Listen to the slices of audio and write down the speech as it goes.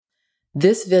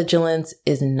This vigilance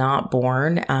is not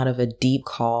born out of a deep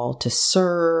call to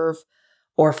serve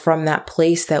or from that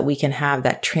place that we can have,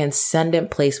 that transcendent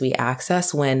place we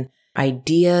access when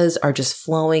ideas are just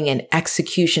flowing and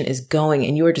execution is going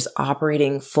and you are just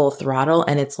operating full throttle.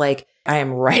 And it's like, I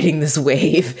am riding this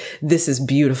wave. This is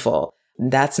beautiful.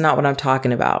 That's not what I'm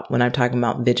talking about when I'm talking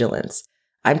about vigilance.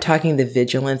 I'm talking the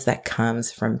vigilance that comes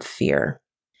from fear.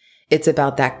 It's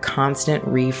about that constant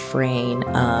refrain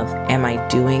of, am I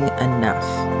doing enough?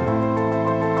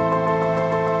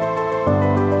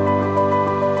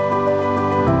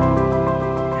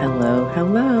 Hello,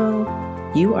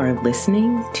 hello. You are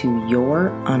listening to Your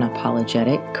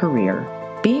Unapologetic Career.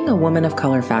 Being a woman of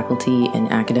color faculty in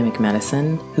academic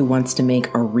medicine who wants to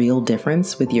make a real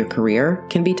difference with your career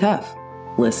can be tough.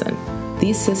 Listen,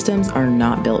 these systems are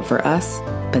not built for us,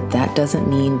 but that doesn't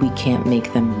mean we can't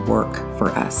make them work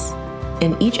for us.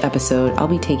 In each episode, I'll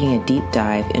be taking a deep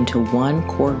dive into one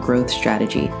core growth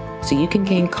strategy so you can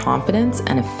gain confidence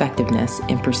and effectiveness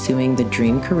in pursuing the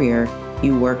dream career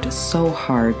you worked so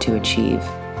hard to achieve.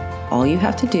 All you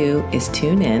have to do is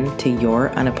tune in to Your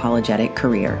Unapologetic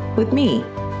Career with me,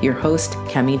 your host,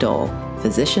 Kemi Dole,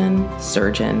 physician,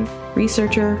 surgeon,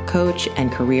 researcher, coach,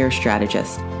 and career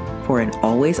strategist, for an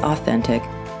always authentic,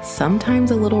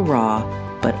 sometimes a little raw,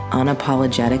 but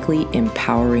unapologetically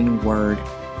empowering word.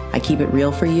 I keep it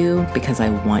real for you because I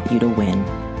want you to win.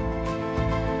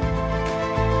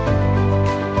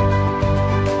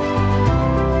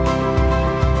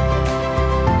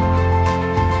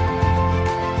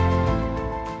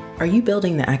 Are you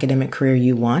building the academic career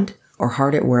you want, or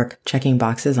hard at work checking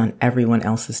boxes on everyone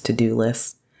else's to-do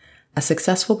lists? A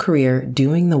successful career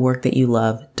doing the work that you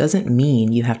love doesn't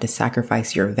mean you have to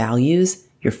sacrifice your values,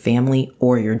 your family,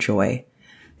 or your joy.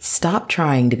 Stop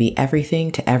trying to be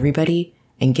everything to everybody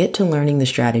and get to learning the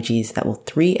strategies that will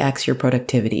 3x your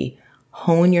productivity,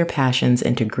 hone your passions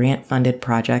into grant-funded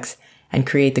projects, and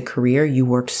create the career you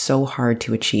worked so hard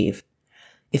to achieve.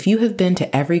 If you have been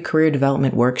to every career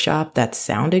development workshop that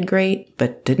sounded great,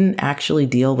 but didn't actually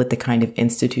deal with the kind of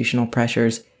institutional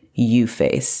pressures you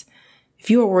face, if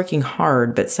you are working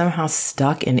hard but somehow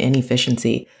stuck in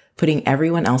inefficiency, putting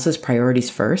everyone else's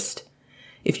priorities first,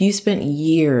 if you spent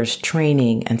years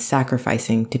training and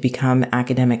sacrificing to become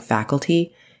academic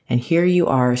faculty, and here you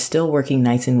are still working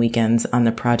nights and weekends on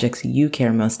the projects you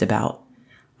care most about,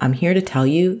 I'm here to tell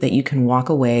you that you can walk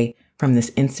away from this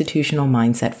institutional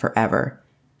mindset forever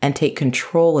and take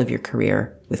control of your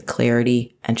career with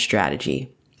clarity and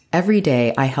strategy. Every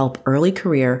day, I help early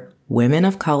career women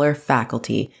of color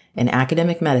faculty in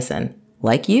academic medicine,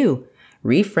 like you,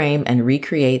 reframe and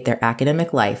recreate their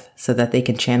academic life so that they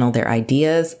can channel their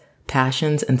ideas,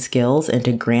 passions, and skills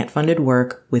into grant-funded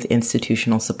work with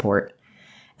institutional support.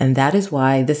 And that is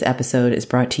why this episode is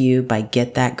brought to you by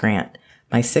Get That Grant,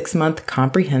 my 6-month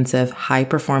comprehensive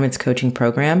high-performance coaching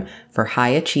program for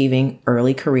high-achieving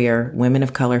early career women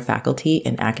of color faculty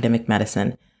in academic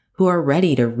medicine who are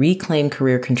ready to reclaim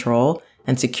career control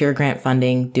and secure grant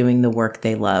funding doing the work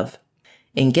they love.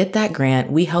 In Get That Grant,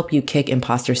 we help you kick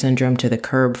imposter syndrome to the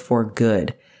curb for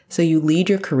good, so you lead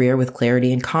your career with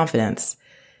clarity and confidence.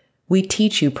 We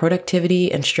teach you productivity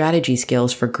and strategy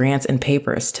skills for grants and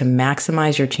papers to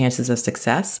maximize your chances of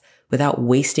success without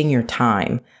wasting your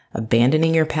time,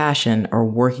 abandoning your passion, or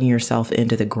working yourself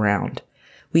into the ground.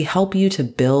 We help you to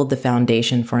build the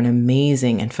foundation for an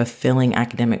amazing and fulfilling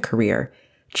academic career,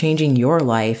 changing your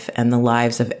life and the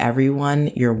lives of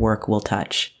everyone your work will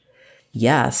touch.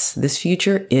 Yes, this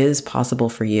future is possible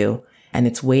for you, and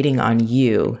it's waiting on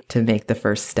you to make the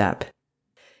first step.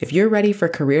 If you're ready for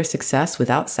career success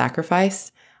without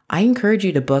sacrifice, I encourage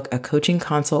you to book a coaching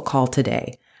consult call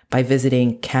today by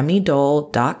visiting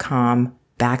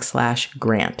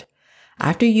kemidole.com/grant.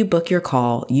 After you book your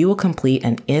call, you will complete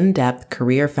an in-depth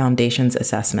career foundations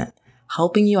assessment,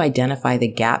 helping you identify the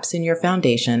gaps in your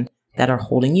foundation that are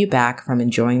holding you back from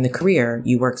enjoying the career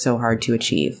you worked so hard to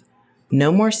achieve.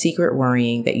 No more secret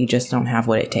worrying that you just don't have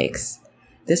what it takes.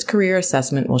 This career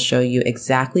assessment will show you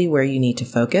exactly where you need to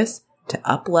focus to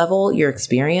up-level your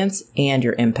experience and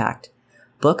your impact.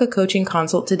 Book a coaching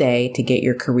consult today to get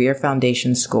your career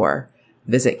foundation score.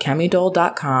 Visit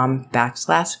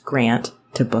kemidole.com/grant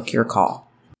to book your call.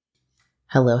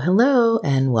 Hello,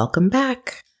 and welcome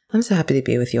back. I'm so happy to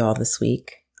be with you all this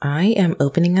week. I am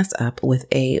opening us up with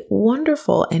a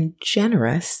wonderful and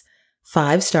generous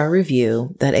 5-star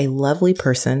review that a lovely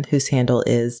person whose handle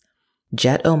is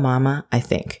Jetomama, I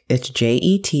think. It's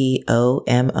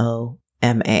Jetomoma.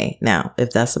 Now,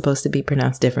 if that's supposed to be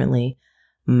pronounced differently,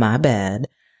 my bad.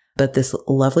 But this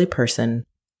lovely person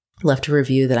left a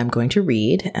review that I'm going to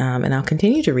read, and I'll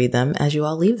continue to read them as you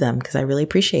all leave them because I really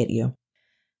appreciate you.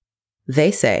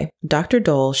 They say Dr.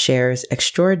 Dole shares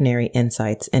extraordinary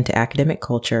insights into academic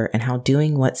culture and how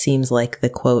doing what seems like the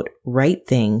quote, right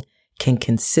thing can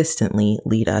consistently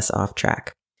lead us off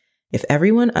track. If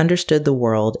everyone understood the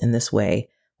world in this way,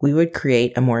 we would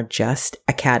create a more just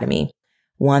academy,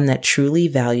 one that truly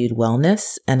valued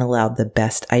wellness and allowed the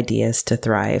best ideas to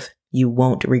thrive. You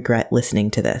won't regret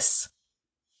listening to this.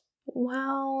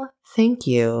 Well, thank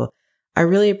you. I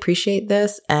really appreciate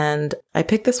this. And I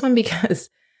picked this one because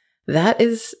that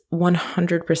is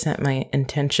 100% my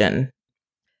intention.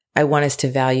 I want us to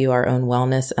value our own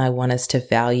wellness. I want us to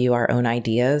value our own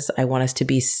ideas. I want us to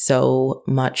be so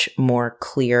much more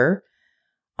clear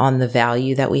on the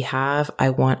value that we have. I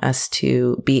want us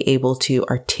to be able to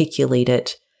articulate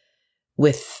it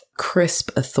with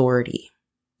crisp authority.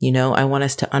 I want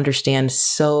us to understand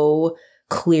so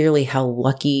clearly how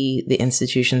lucky the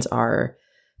institutions are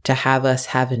to have us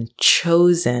having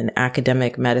chosen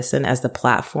academic medicine as the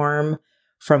platform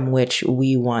from which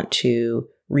we want to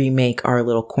remake our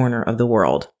little corner of the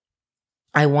world.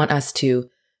 I want us to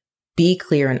be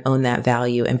clear and own that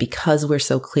value. And because we're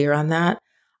so clear on that,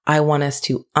 I want us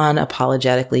to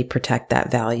unapologetically protect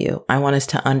that value. I want us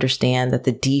to understand that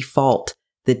the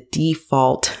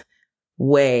default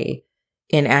way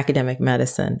in academic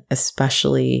medicine,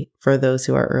 especially for those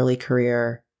who are early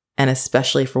career, and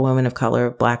especially for women of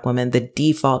color, Black women, the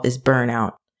default is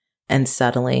burnout and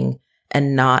settling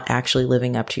and not actually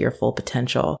living up to your full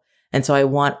potential. And so I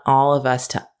want all of us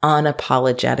to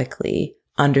unapologetically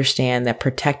understand that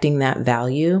protecting that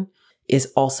value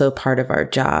is also part of our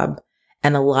job.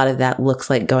 And a lot of that looks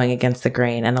like going against the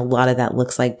grain. And a lot of that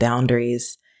looks like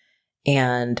boundaries.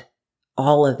 And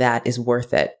all of that is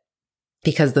worth it.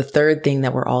 Because the third thing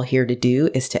that we're all here to do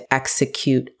is to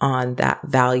execute on that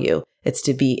value. It's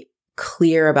to be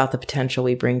clear about the potential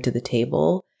we bring to the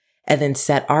table and then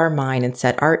set our mind and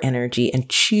set our energy and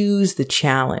choose the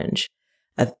challenge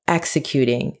of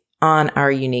executing on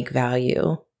our unique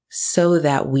value so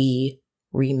that we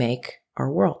remake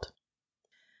our world.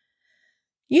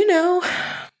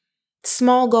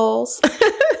 Small goals,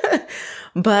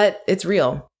 but it's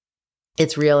real.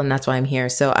 It's real, and that's why I'm here.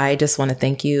 So I just want to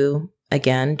thank you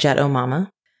again, Jet O Mama.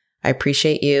 I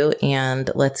appreciate you, and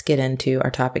let's get into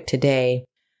our topic today,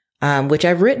 which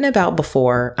I've written about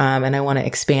before, and I want to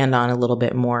expand on a little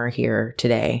bit more here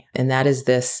today, and that is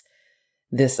this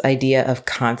idea of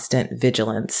constant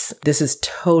vigilance. This is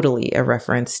totally a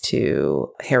reference to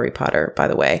Harry Potter, by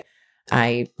the way.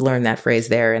 I learned that phrase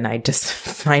there, and I just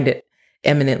find it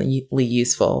eminently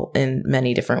useful in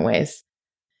many different ways.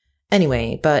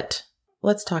 Anyway, but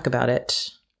let's talk about it.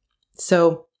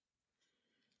 So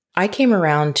I came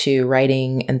around to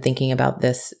writing and thinking about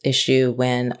this issue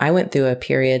when I went through a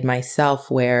period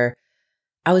myself where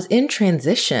I was in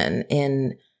transition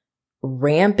in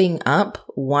ramping up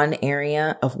one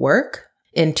area of work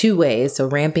in two ways. So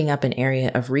ramping up an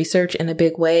area of research in a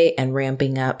big way and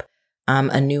ramping up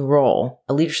a new role,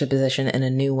 a leadership position in a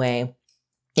new way,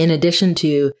 in addition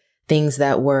to things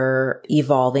that were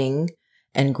evolving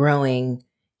and growing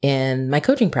in my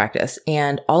coaching practice.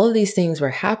 And all of these things were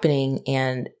happening.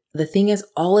 And the thing is,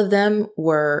 all of them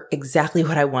were exactly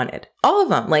what I wanted. All of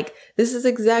them. Like, this is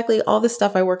exactly all the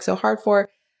stuff I worked so hard for.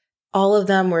 All of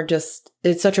them were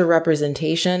it's such a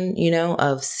representation,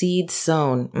 of seeds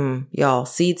sown,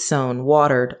 seeds sown,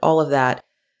 watered, all of that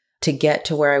to get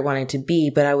to where I wanted to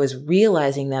be. But I was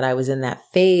realizing that I was in that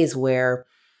phase where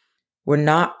we're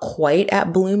not quite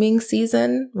at blooming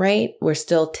season, right? We're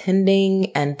still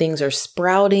tending and things are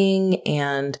sprouting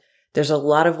and there's a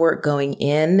lot of work going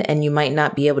in and you might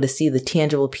not be able to see the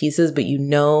tangible pieces, but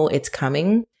it's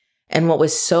coming. And what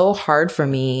was so hard for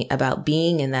me about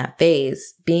being in that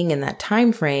phase, being in that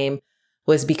time frame,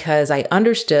 was because I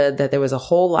understood that there was a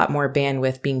whole lot more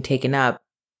bandwidth being taken up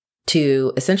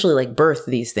to essentially like birth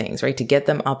these things, right? To get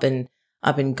them up and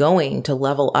going, to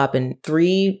level up in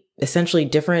three essentially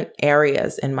different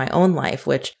areas in my own life,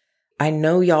 which I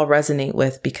know y'all resonate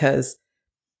with because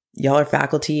y'all are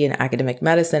faculty in academic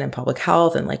medicine and public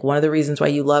health. And like one of the reasons why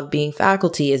you love being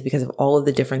faculty is because of all of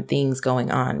the different things going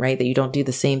on, right? That you don't do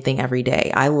the same thing every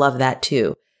day. I love that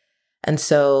too. And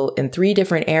so in three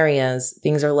different areas,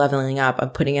 things are leveling up.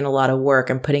 I'm putting in a lot of work.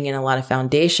 I'm putting in a lot of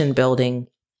foundation building.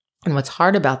 And what's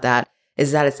hard about that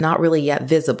is that it's not really yet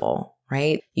visible,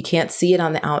 right? You can't see it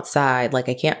on the outside. Like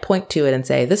I can't point to it and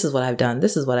say, this is what I've done.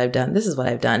 This is what I've done. This is what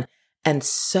I've done. And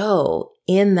so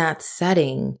in that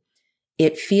setting,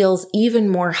 it feels even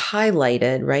more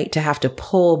highlighted, right? To have to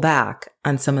pull back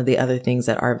on some of the other things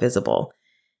that are visible.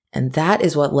 And that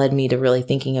is what led me to really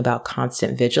thinking about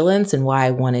constant vigilance and why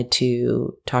I wanted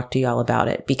to talk to y'all about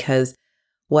it. Because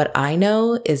what I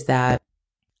know is that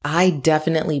I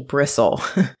definitely bristle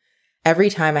every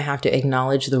time I have to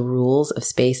acknowledge the rules of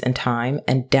space and time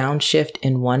and downshift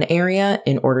in one area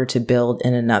in order to build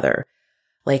in another.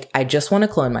 Like, I just want to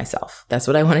clone myself. That's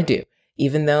what I want to do,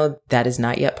 even though that is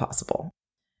not yet possible.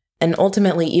 And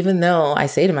ultimately, even though I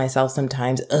say to myself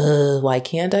sometimes, why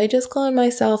can't I just clone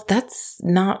myself? That's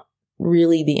not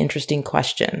really the interesting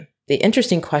question. The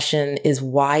interesting question is,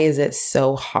 why is it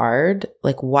so hard?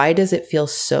 Like, why does it feel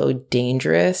so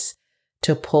dangerous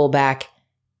to pull back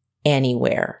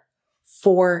anywhere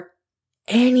for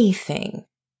anything?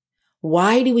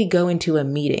 Why do we go into a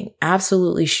meeting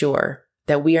absolutely sure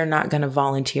that we are not going to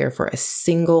volunteer for a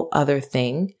single other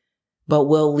thing, but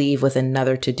we'll leave with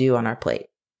another to do on our plate?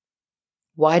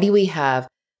 Why do we have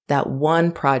that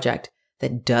one project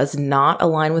that does not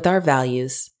align with our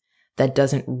values, that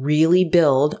doesn't really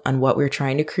build on what we're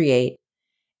trying to create,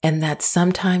 and that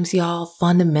sometimes, y'all,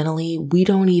 fundamentally, we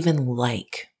don't even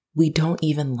like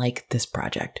this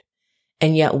project.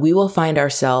 And yet we will find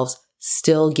ourselves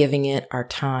still giving it our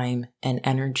time and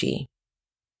energy.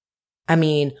 I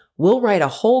mean, we'll write a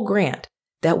whole grant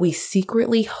that we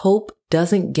secretly hope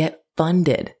doesn't get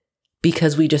funded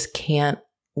because we just can't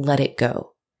let it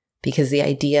go. Because the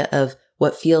idea of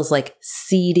what feels like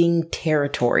ceding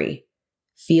territory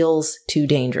feels too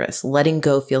dangerous. Letting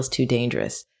go feels too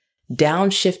dangerous.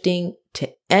 Downshifting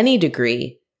to any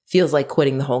degree feels like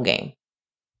quitting the whole game.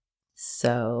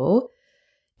 So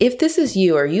if this is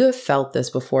you, or you have felt this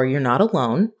before, you're not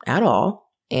alone at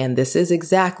all. And this is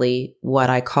exactly what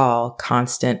I call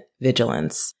constant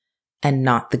vigilance, and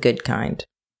not the good kind.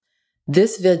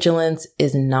 This vigilance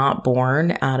is not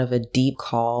born out of a deep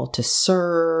call to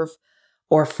serve,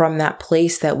 or from that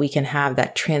place that we can have,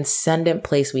 that transcendent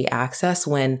place we access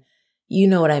when, you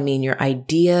know what I mean, your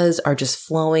ideas are just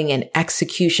flowing and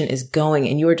execution is going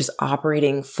and you are just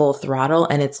operating full throttle.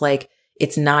 And it's like,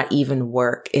 it's not even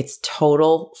work. It's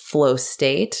total flow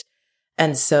state.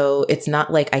 And so it's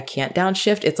not like I can't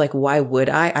downshift. It's like, why would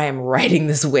I? I am riding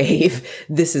this wave.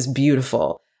 This is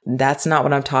beautiful. That's not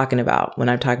what I'm talking about when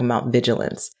I'm talking about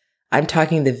vigilance. I'm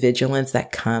talking the vigilance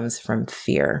that comes from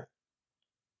fear.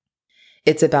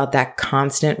 It's about that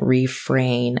constant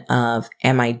refrain of,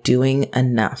 am I doing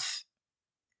enough?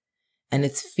 And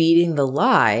it's feeding the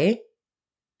lie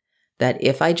that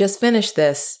if I just finish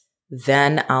this,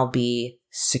 then I'll be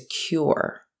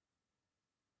secure.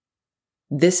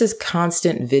 This is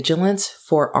constant vigilance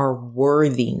for our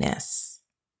worthiness.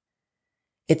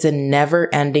 It's a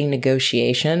never-ending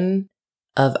negotiation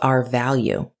of our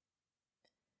value.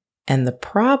 And the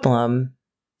problem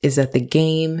is that the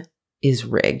game is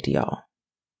rigged, y'all.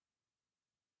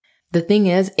 The thing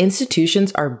is,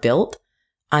 institutions are built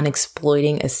on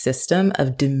exploiting a system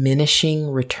of diminishing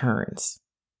returns.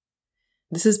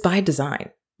 This is by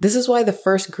design. This is why the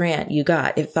first grant you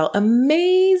got, it felt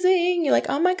amazing. You're like,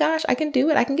 oh my gosh, I can do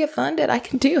it. I can get funded. I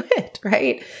can do it,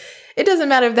 right? It doesn't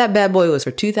matter if that bad boy was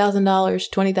for $2,000,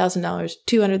 $20,000,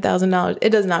 $200,000. It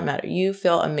does not matter. You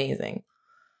feel amazing.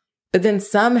 But then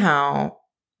somehow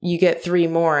you get 3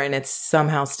 more and it's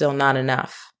somehow still not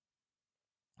enough,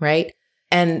 right?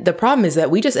 And the problem is that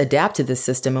we just adapt to this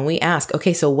system and we ask,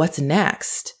 okay, so what's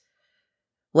next?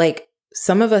 Like,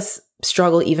 some of us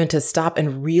struggle even to stop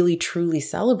and really truly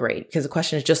celebrate, because the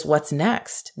question is just, what's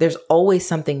next? There's always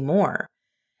something more.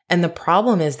 And the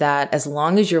problem is that as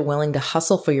long as you're willing to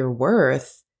hustle for your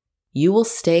worth, you will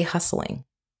stay hustling.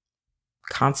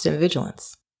 Constant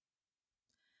vigilance.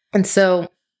 And so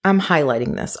I'm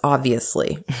highlighting this,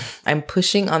 obviously. I'm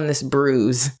pushing on this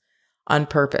bruise on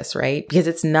purpose, right? Because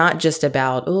it's not just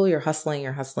about, oh, you're hustling.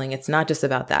 It's not just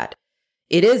about that.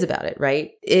 It is about it,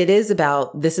 right? It is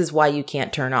about, this is why you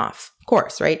can't turn off. Of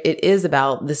course, right? It is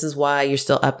about, this is why you're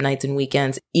still up nights and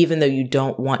weekends, even though you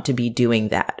don't want to be doing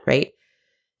that, right?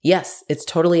 Yes, it's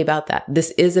totally about that.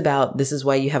 This is about, this is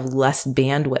why you have less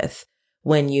bandwidth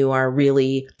when you are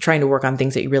really trying to work on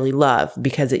things that you really love,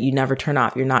 because you never turn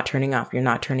off. You're not turning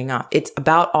off. It's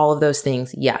about all of those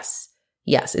things. Yes.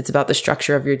 Yes. It's about the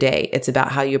structure of your day. It's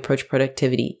about how you approach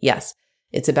productivity. Yes.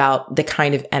 It's about the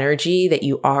kind of energy that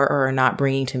you are or are not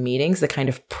bringing to meetings, the kind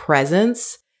of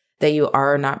presence that you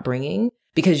are or not bringing,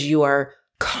 because you are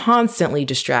constantly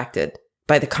distracted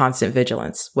by the constant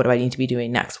vigilance. What do I need to be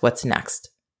doing next? What's next?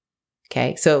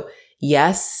 Okay. So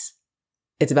yes,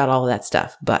 it's about all of that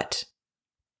stuff. But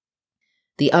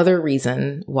the other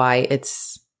reason why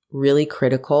it's really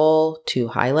critical to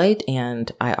highlight,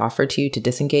 and I offer to you to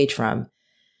disengage from,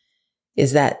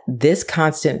 is that this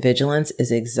constant vigilance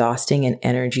is exhausting and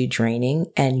energy draining,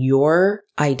 and your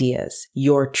ideas,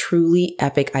 your truly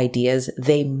epic ideas,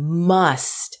 they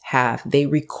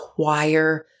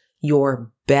require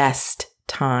your best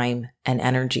time and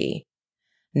energy.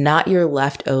 not your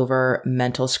leftover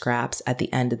mental scraps at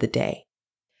the end of the day.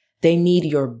 They need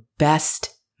your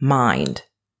best mind,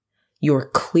 your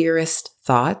clearest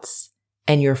thoughts,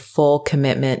 and your full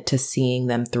commitment to seeing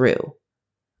them through.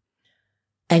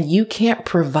 And you can't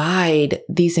provide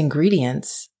these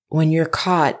ingredients when you're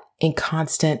caught in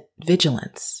constant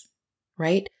vigilance,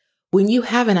 right? When you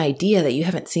have an idea that you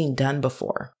haven't seen done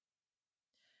before,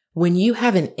 when you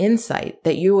have an insight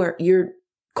that you're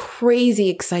crazy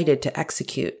excited to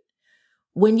execute,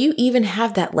 when you even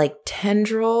have that like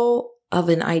tendril of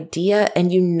an idea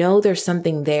and you know there's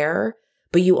something there,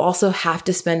 but you also have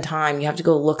to spend time, you have to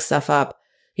go look stuff up,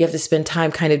 you have to spend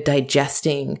time kind of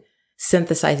digesting,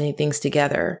 synthesizing things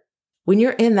together. When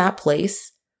you're in that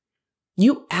place,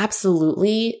 you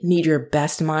absolutely need your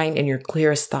best mind and your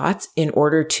clearest thoughts in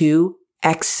order to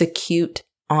execute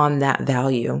on that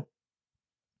value.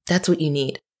 That's what you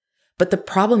need. But the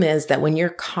problem is that when you're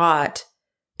caught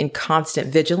in constant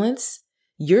vigilance,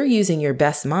 you're using your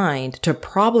best mind to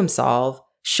problem solve,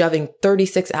 shoving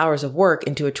 36 hours of work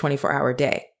into a 24-hour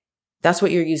day. That's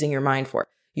what you're using your mind for.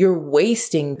 You're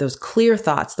wasting those clear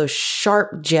thoughts, those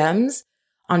sharp gems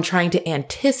on trying to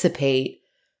anticipate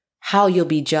how you'll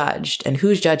be judged and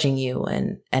who's judging you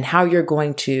and how you're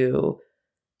going to,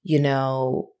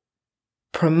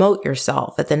 promote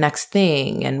yourself at the next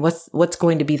thing and what's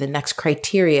going to be the next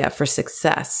criteria for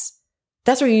success.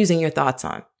 That's what you're using your thoughts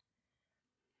on.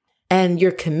 And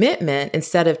your commitment,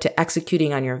 instead of to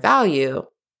executing on your value,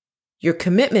 your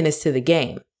commitment is to the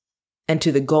game and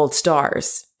to the gold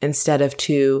stars instead of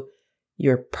to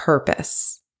your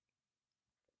purpose.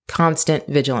 Constant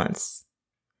vigilance.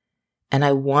 And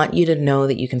I want you to know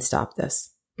that you can stop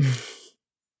this.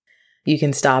 You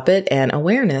can stop it, and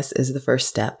awareness is the first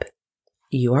step.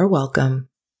 You are welcome.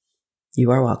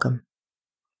 You are welcome.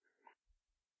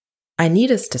 I need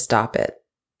us to stop it.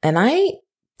 And I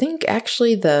think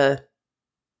actually the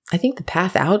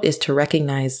path out is to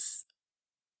recognize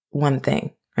one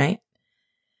thing, right?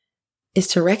 Is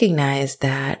to recognize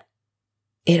that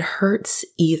it hurts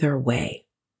either way.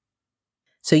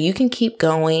 So you can keep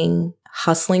going,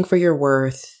 hustling for your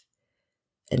worth,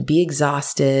 and be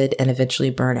exhausted and eventually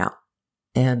burn out.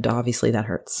 And obviously that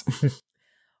hurts.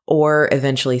 Or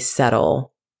eventually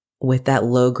settle with that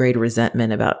low-grade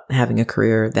resentment about having a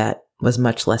career that was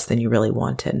much less than you really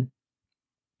wanted.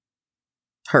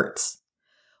 Hurts.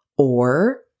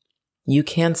 Or you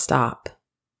can stop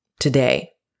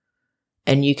today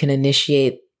and you can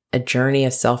initiate a journey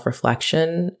of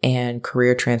self-reflection and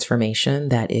career transformation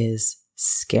that is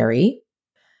scary,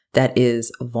 that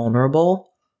is vulnerable,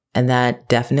 and that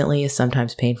definitely is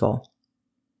sometimes painful,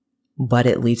 but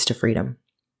it leads to freedom.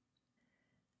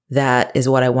 That is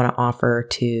what I want to offer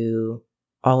to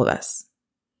all of us,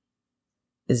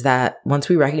 is that once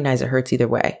we recognize it hurts either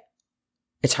way,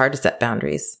 it's hard to set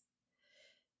boundaries.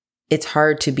 It's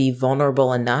hard to be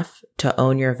vulnerable enough to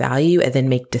own your value and then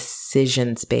make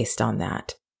decisions based on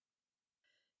that.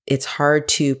 It's hard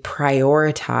to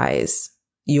prioritize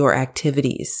your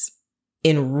activities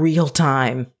in real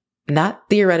time, not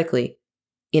theoretically,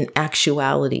 in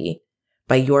actuality,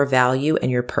 by your value and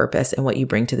your purpose and what you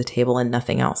bring to the table and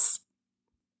nothing else.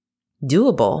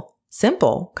 Doable,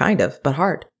 simple, kind of, but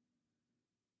hard.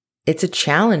 It's a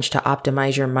challenge to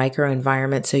optimize your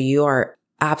microenvironment so you are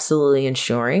absolutely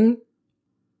ensuring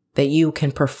that you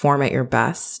can perform at your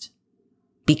best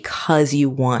because you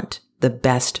want the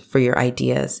best for your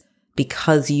ideas,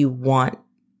 because you want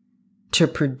to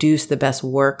produce the best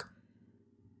work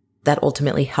that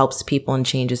ultimately helps people and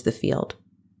changes the field.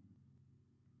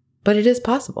 But it is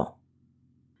possible.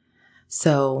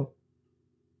 So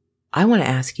I want to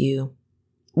ask you,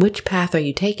 which path are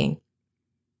you taking?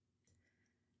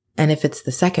 And if it's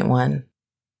the second one,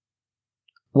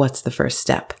 what's the first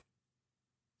step?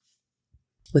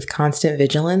 With constant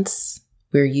vigilance,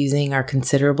 we're using our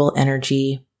considerable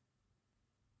energy,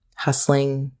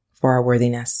 hustling for our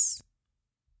worthiness.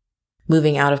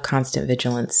 Moving out of constant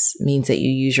vigilance means that you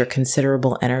use your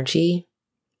considerable energy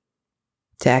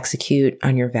to execute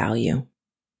on your value.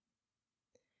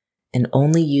 And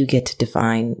only you get to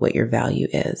define what your value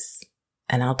is.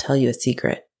 And I'll tell you a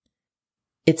secret.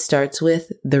 It starts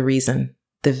with the reason,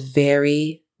 the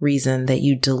very reason that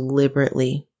you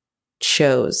deliberately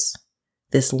chose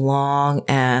this long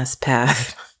ass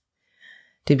path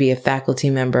to be a faculty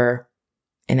member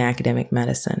in academic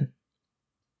medicine.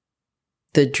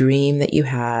 The dream that you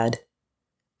had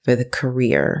for the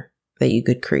career that you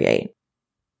could create.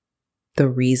 The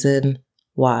reason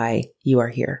why you are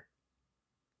here.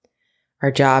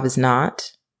 Our job is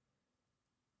not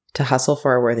to hustle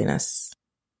for our worthiness.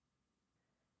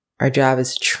 Our job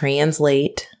is to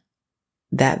translate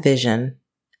that vision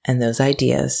and those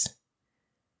ideas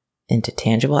into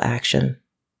tangible action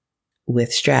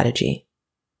with strategy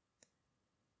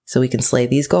so we can slay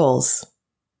these goals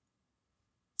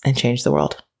and change the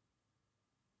world.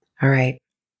 All right.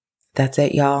 That's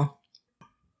it, y'all.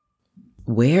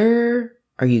 Where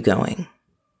are you going?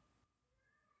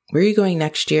 Where are you going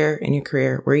next year in your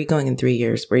career? Where are you going in 3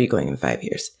 years? Where are you going in 5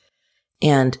 years?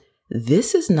 And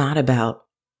this is not about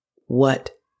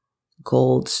what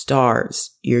gold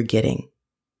stars you're getting.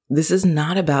 This is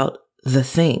not about the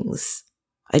things.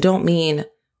 I don't mean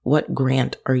what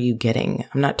grant are you getting.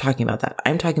 I'm not talking about that.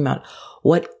 I'm talking about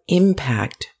what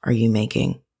impact are you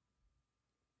making?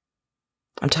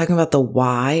 I'm talking about the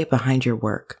why behind your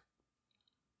work.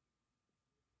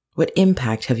 What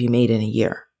impact have you made in a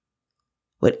year?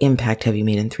 What impact have you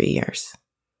made in 3 years?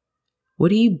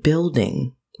 What are you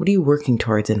building? What are you working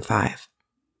towards in 5?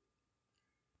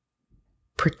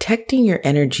 Protecting your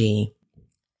energy,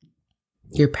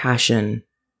 your passion,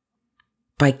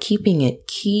 by keeping it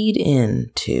keyed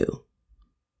into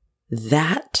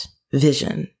that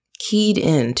vision, keyed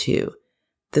into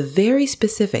the very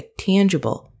specific,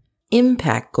 tangible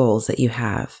impact goals that you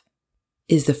have,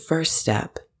 is the first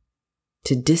step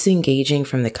to disengaging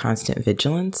from the constant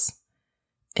vigilance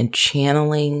and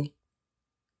channeling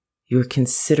your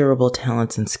considerable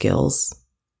talents and skills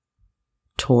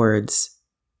towards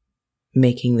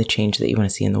making the change that you want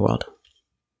to see in the world.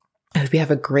 I hope you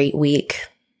have a great week.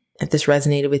 If this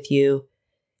resonated with you,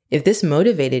 if this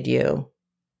motivated you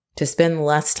to spend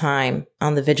less time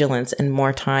on the vigilance and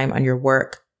more time on your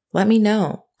work, let me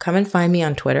know. Come and find me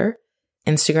on Twitter,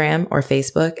 Instagram, or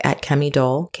Facebook at Kemi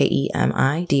Doll,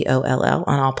 KemiDoll,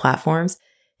 on all platforms.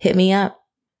 Hit me up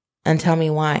and tell me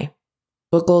why.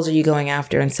 What goals are you going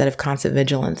after instead of constant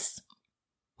vigilance?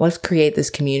 Let's create this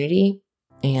community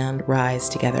and rise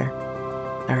together.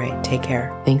 All right, take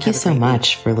care. Thank you so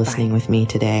much for listening with me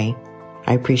today.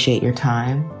 I appreciate your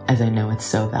time, as I know it's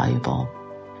so valuable.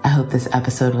 I hope this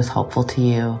episode was helpful to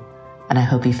you, and I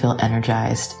hope you feel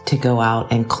energized to go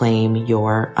out and claim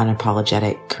your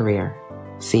unapologetic career.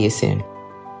 See you soon.